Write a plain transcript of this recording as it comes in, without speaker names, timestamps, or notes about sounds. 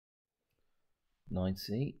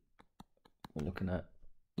9c, we're looking at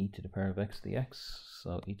e to the power of x dx.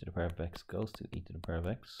 So e to the power of x goes to e to the power of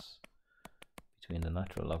x between the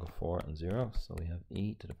natural log of 4 and 0. So we have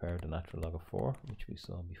e to the power of the natural log of 4, which we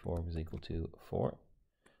saw before was equal to 4,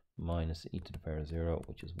 minus e to the power of 0,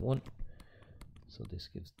 which is 1. So this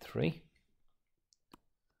gives 3.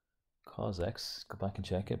 Cos x, go back and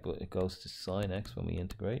check it, but it goes to sine x when we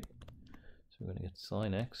integrate. So we're going to get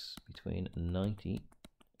sine x between 90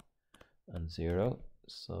 and 0.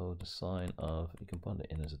 So the sine of, you can put it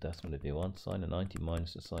in as a decimal if you want, sine of 90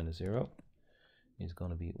 minus the sine of 0 is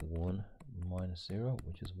going to be 1 minus 0,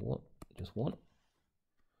 which is 1, just 1.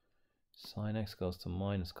 Sine x goes to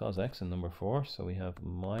minus cos x in number 4, so we have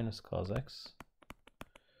minus cos x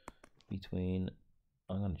between,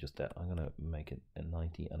 I'm going to make it a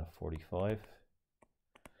 90 and a 45.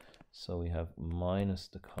 So we have minus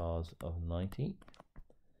the cos of 90,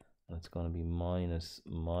 and it's going to be minus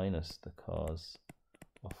the cos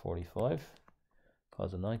of 45.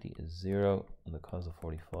 Cos of 90 is 0, and the cos of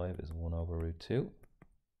 45 is 1 over root 2.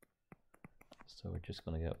 So we're just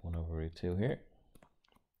going to get 1 over root 2 here.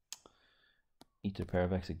 E to the power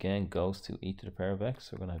of x again goes to e to the power of x.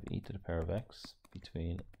 So we're going to have e to the power of x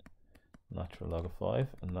between natural log of 5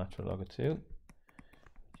 and natural log of 2,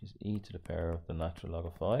 which is e to the power of the natural log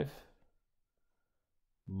of 5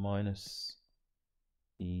 minus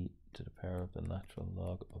e to the power of the natural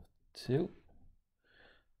log of 2.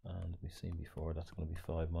 And we've seen before that's going to be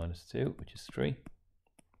 5 minus 2, which is 3.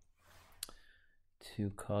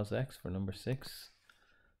 2 cos x for number 6.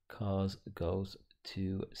 Cos goes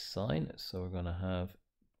to sine, so we're going to have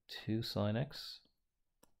 2 sine x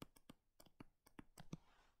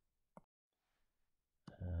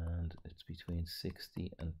and it's between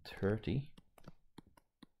 60 and 30.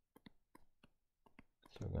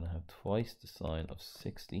 So we're going to have twice the sine of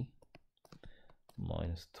 60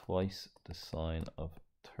 minus twice the sine of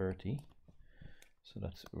 30. So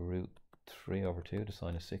that's root 3 over 2, the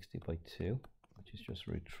sine of 60 by 2, which is just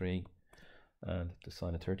root 3. And the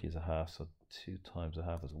sine of 30 is a half, so 2 times a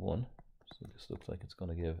half is 1. So this looks like it's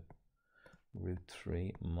going to give root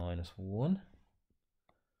 3 minus 1.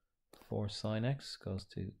 4 sine x goes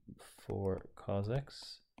to 4 cos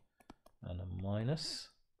x and a minus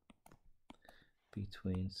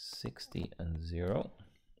between 60 and 0.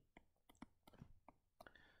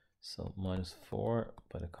 So minus 4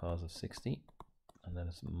 by the cos of 60, and then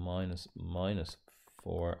it's minus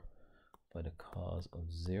 4 by the cos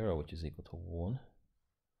of 0, which is equal to 1.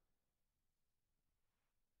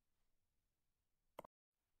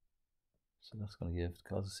 So that's going to give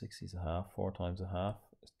cos of 60 is a half. 4 times a half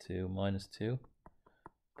is 2 minus 2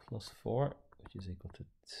 plus 4, which is equal to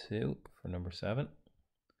 2 for number 7.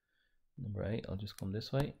 Number 8, I'll just come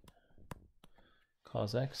this way.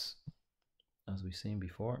 Cos x, as we've seen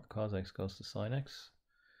before, cos x goes to sin x.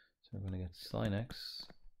 So we're going to get sin x,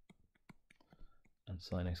 and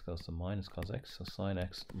sin x goes to minus cos x. So sin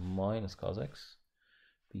x minus cos x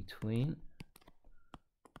between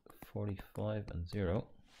 45 and 0.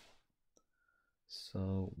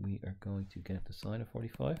 So we are going to get the sine of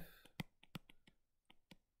 45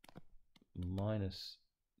 minus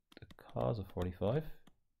the cos of 45,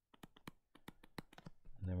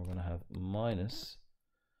 and then we're going to have minus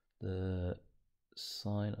the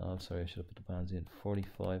sine of, sorry, I should have put the bands in,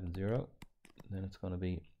 45 and 0. And then it's going to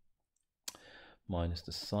be minus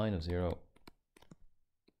the sine of 0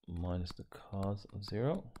 minus the cos of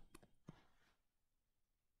 0.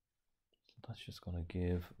 That's just going to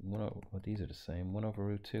give 1 over, well, these are the same, 1 over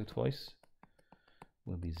root 2 twice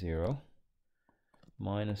will be 0,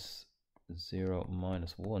 minus 0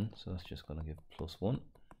 minus 1, so that's just going to give plus 1.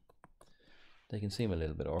 They can seem a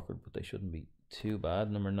little bit awkward, but they shouldn't be too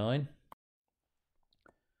bad. Number 9,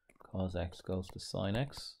 cos x goes to sin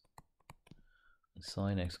x, and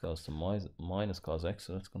sin x goes to minus cos x,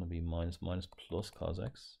 so that's going to be minus plus cos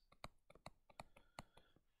x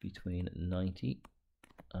between 90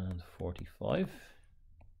 and 45.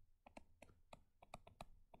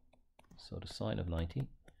 So the sine of 90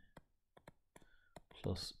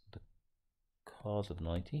 plus the cos of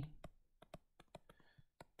 90,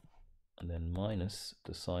 and then minus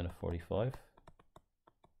the sine of 45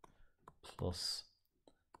 plus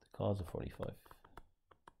the cos of 45.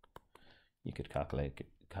 You could calculate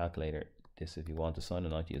this if you want. The sine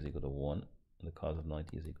of 90 is equal to 1 and the cos of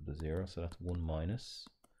 90 is equal to 0, so that's 1 minus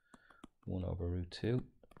 1 over root 2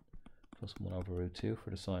 plus 1 over root 2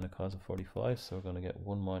 for the sine of cos of 45. So we're going to get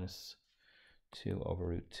 1 minus 2 over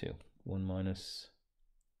root 2. 1 minus,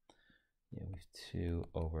 yeah, we have 2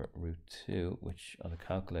 over root 2, which on a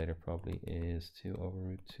calculator probably is 2 over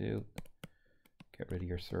root 2. Get rid of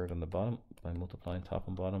your third on the bottom by multiplying top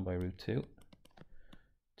and bottom by root 2.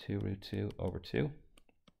 2 root 2 over 2.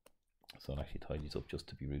 So it actually tidies up just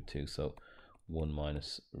to be root 2. So 1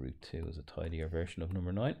 minus root 2 is a tidier version of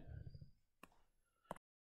number 9.